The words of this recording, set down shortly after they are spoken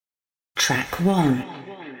Track 1,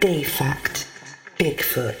 Defekkt,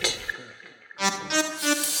 Bigfoot.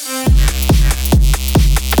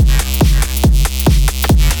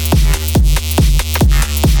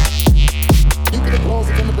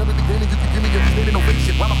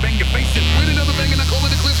 While I bang your face in. With another bang and I call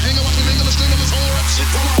it a cliffhanger. Watch me bang on the string on this whole rap shit.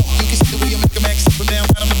 Come on. You can see the way I make a max. Put down,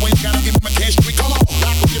 out of the way, gotta give me my cash. We come on.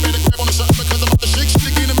 Lock up, you better grab on the something because I'm about to shake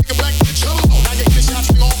shit again and make a black bitch. Come on. Now getting the shots,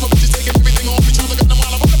 swing off, my bitches taking everything off each other. Got them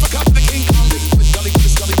while I'm running for cop the King Kong. With Gully, with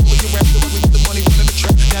the Scully, bully, you rap the ugly with the money, running the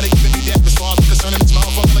trap. Now they giving me that as far as I'm concerned. And this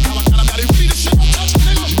motherfucker, like how I got him. Now they read the shit. Don't touch the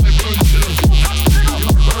nigga. You might burn the cell. Don't touch the nigga. You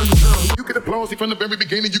might burn the cell. You can applause me from the very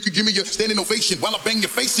beginning. You can give me a standing ovation while I bang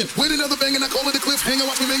your face in. With another bang and I call it a cliffhanger.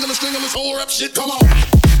 Watch me bang on the string on this whole rap shit. Come on.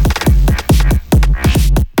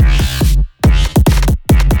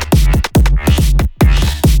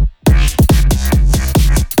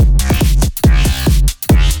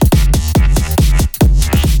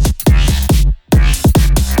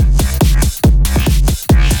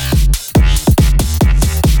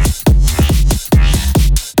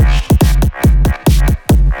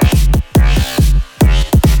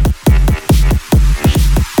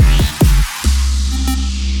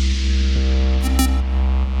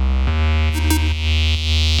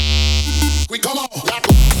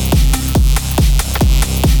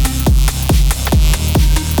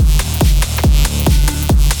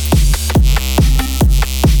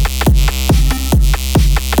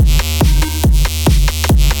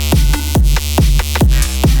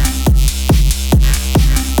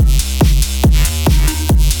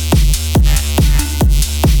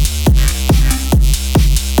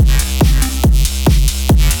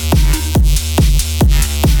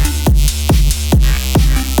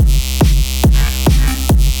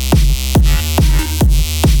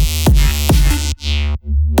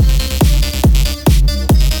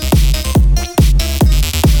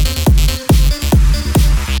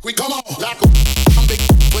 I'm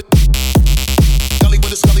Bigfoot, Gully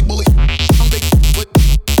with a Scully bully. I'm Bigfoot,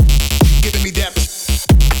 giving me dappers.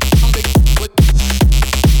 I'm Bigfoot,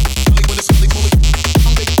 Gully with a Scully bully.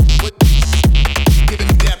 I'm Bigfoot, giving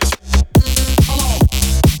me dappers. Come on,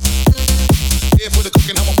 here for the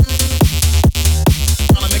cooking, I'm on.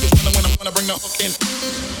 Niggas running when I'm gonna bring the hook in.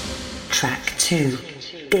 Track 2,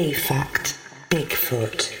 Defekkt,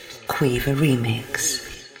 Bigfoot, Queaver remix.